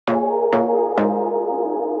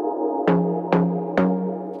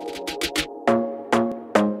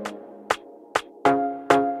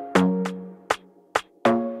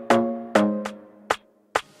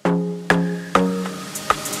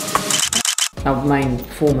Our main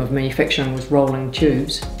form of manufacturing was rolling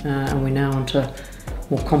tubes, and we're now onto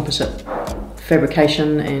more composite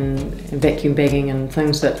fabrication and vacuum bagging and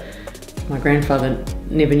things that my grandfather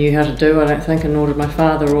never knew how to do, I don't think, and nor did my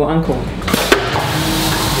father or uncle.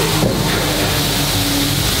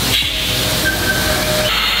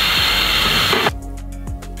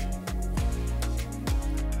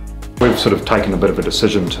 We've sort of taken a bit of a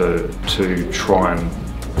decision to try and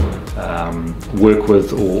work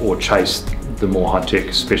with or chase the more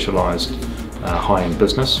high-tech, specialised, high-end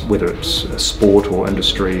business, whether it's sport or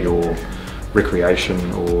industry or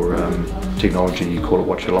recreation or technology, you call it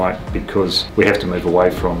what you like, because we have to move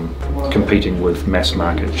away from competing with mass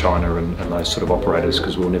market China and those sort of operators,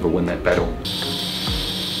 because we'll never win that battle.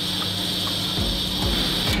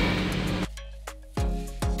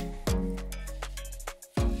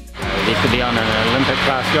 They could be on an Olympic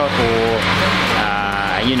class yacht or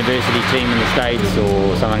a university team in the States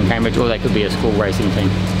or someone in Cambridge, or they could be a school racing team.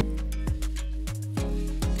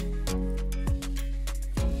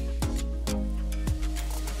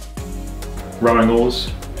 Rowing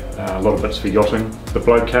oars, a lot of bits for yachting. The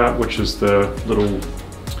blow cart, which is the little,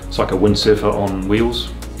 it's like a windsurfer on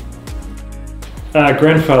wheels.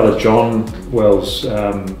 Grandfather John Wells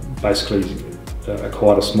basically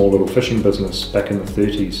acquired a small little fishing business back in the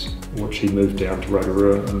 30s, which he moved down to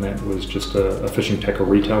Rotorua, and that was just a fishing tackle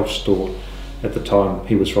retail store. At the time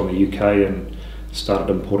he was from the UK and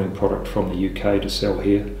started importing product from the UK to sell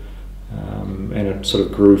here, and it sort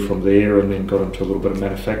of grew from there and then got into a little bit of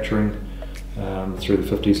manufacturing through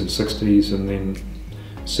the 50s and 60s, and then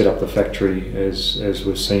set up the factory as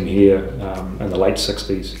we've seen here in the late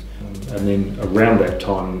 60s. And then around that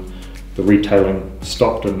time the retailing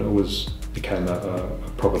stopped and it became a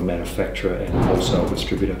proper manufacturer and wholesale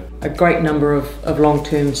distributor. A great number of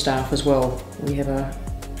long-term staff as well. We have a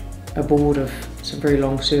board of some very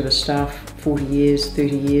long service staff, 40 years,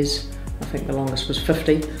 30 years. I think the longest was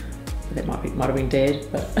 50, but that might have been Dad.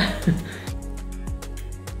 But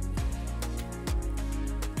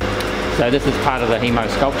So this is part of the Hemo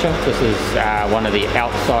sculpture. This is one of the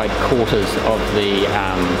outside quarters of the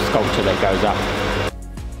sculpture that goes up.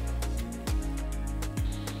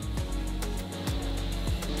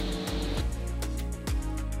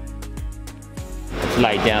 It's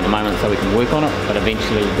laid down at the moment so we can work on it, but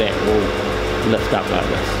eventually that will lift up like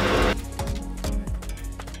this.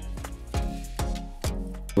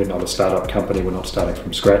 We're not a startup company, we're not starting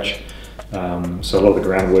from scratch. So a lot of the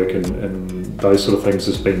groundwork and those sort of things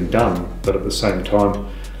has been done, but at the same time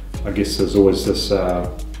I guess there's always this, I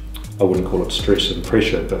wouldn't call it stress and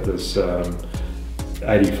pressure, but this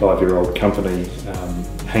 85-year-old company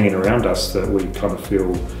hanging around us that we kind of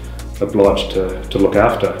feel obliged to look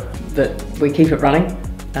after. that we keep it running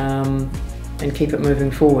and keep it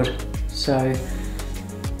moving forward. So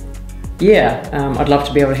yeah, I'd love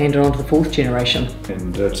to be able to hand it on to the fourth generation.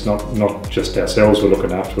 And it's not just ourselves we're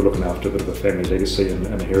looking after a bit of a family legacy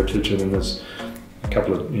and a heritage, and then there's a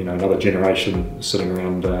couple of, another generation sitting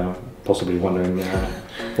around possibly wondering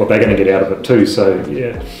what they're going to get out of it too. So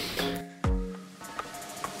yeah.